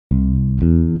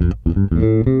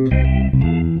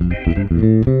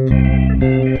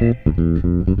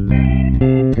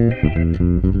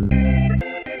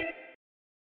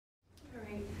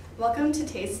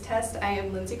I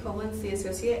am Lindsay Koblenz, the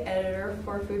Associate Editor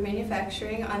for Food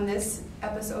Manufacturing. On this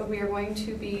episode, we are going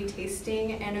to be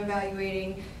tasting and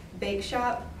evaluating Bake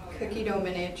Shop cookie dough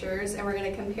miniatures, and we're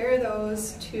going to compare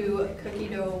those to cookie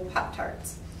dough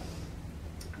Pop-Tarts.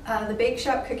 The Bake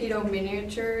Shop cookie dough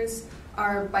miniatures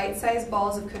are bite-sized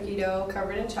balls of cookie dough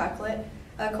covered in chocolate.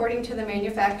 According to the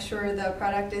manufacturer, the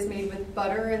product is made with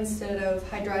butter instead of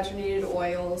hydrogenated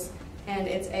oils, and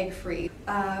it's egg-free.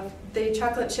 The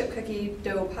chocolate chip cookie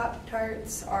dough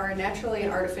Pop-Tarts are naturally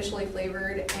and artificially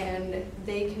flavored, and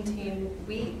they contain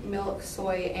wheat, milk,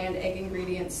 soy, and egg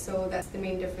ingredients, so that's the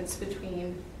main difference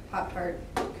between Pop-Tart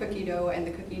cookie dough and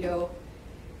the cookie dough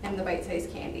and the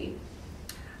bite-sized candy.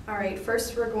 Alright,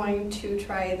 first we're going to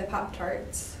try the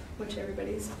Pop-Tarts, which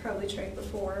everybody's probably tried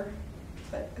before,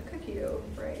 but a cookie dough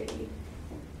variety.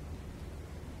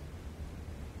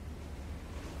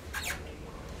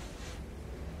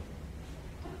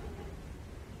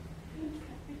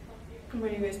 What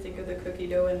do you guys think of the cookie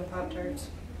dough and the Pop-Tarts?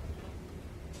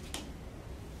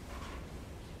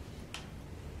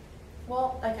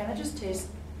 Well, I kind of just taste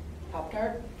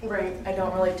Pop-Tart. Right. I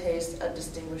don't really taste a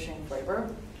distinguishing flavor.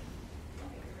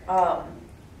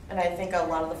 And I think a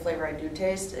lot of the flavor I do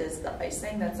taste is the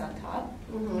icing that's on top.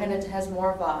 Mm-hmm. And it has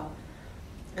more of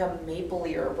a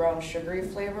mapley or brown sugary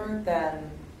flavor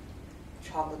than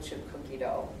chocolate chip cookie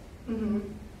dough. Mm-hmm.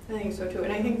 I think so too,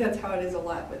 and I think that's how it is a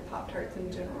lot with Pop-Tarts in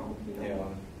general. You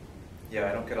know? Yeah,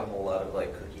 I don't get a whole lot of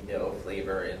like cookie dough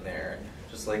flavor in there,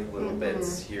 just like little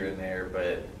bits here and there,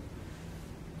 but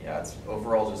yeah, it's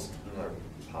overall just another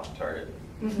Pop-Tart.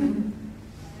 Mm-hmm.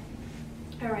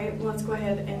 All right, well, let's go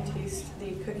ahead and taste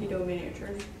the cookie dough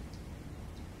miniatures.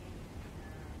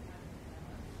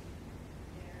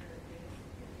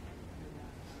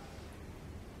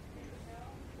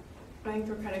 I think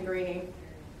they're kind of grainy.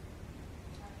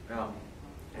 Yeah.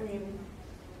 I mean,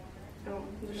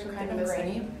 They're kind of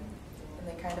grainy, and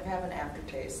they kind of have an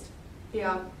aftertaste.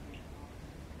 Yeah.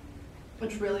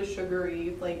 It's really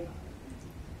sugary, like.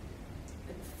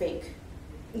 It's fake.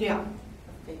 Yeah. A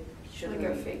fake sugary. Like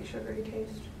a fake sugary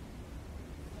taste.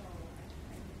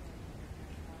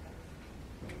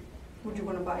 Would you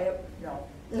want to buy it? No.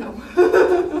 No.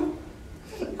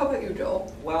 How about you,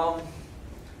 Joel? Well,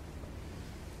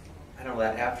 I don't know,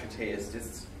 that aftertaste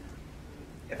is,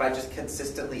 if I just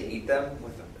consistently eat them,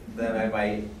 then I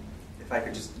might, if I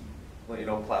could just, you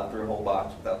know, plow through a whole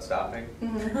box without stopping,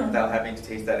 without having to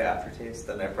taste that aftertaste,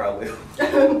 then I probably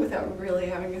without really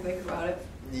having to think about it.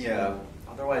 Yeah.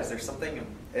 Otherwise, there's something,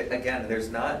 again,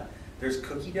 there's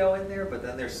cookie dough in there, but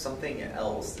then there's something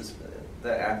else,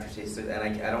 the aftertaste, and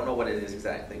I don't know what it is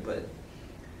exactly, but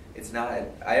it's not,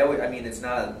 it's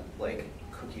not like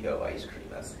cookie dough ice cream.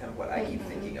 That's kind of what I keep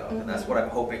thinking of, and that's what I'm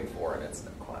hoping for, and it's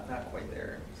not quite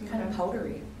there. It's kind of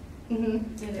powdery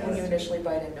Mm-hmm. when you initially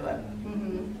bite into it.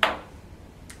 Mm-hmm.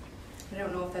 I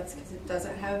don't know if that's because it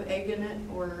doesn't have egg in it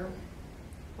or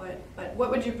what, but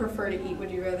what would you prefer to eat?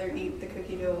 Would you rather eat the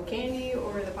cookie dough candy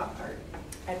or the Pop-Tart?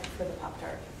 I prefer the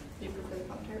Pop-Tart. You prefer the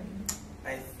Pop-Tart?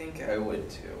 I think I would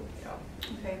too, yeah.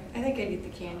 Okay, I think I'd eat the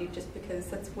candy just because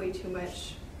that's way too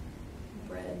much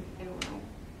bread. I don't know.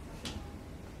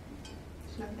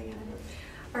 There's nothing in it.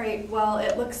 All right, well,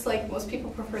 it looks like most people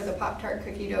prefer the Pop-Tart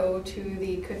cookie dough to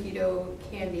the cookie dough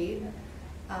candy.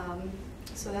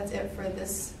 So that's it for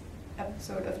this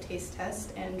episode of Taste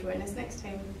Test, and join us next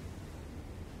time.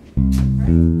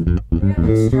 We have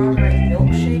a strawberry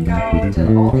milkshake out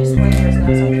and all these flavors, and I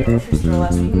was at the grocery store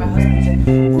last week and my husband said,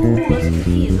 "Ooh, those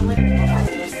cookies." I'm like,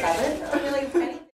 "What?"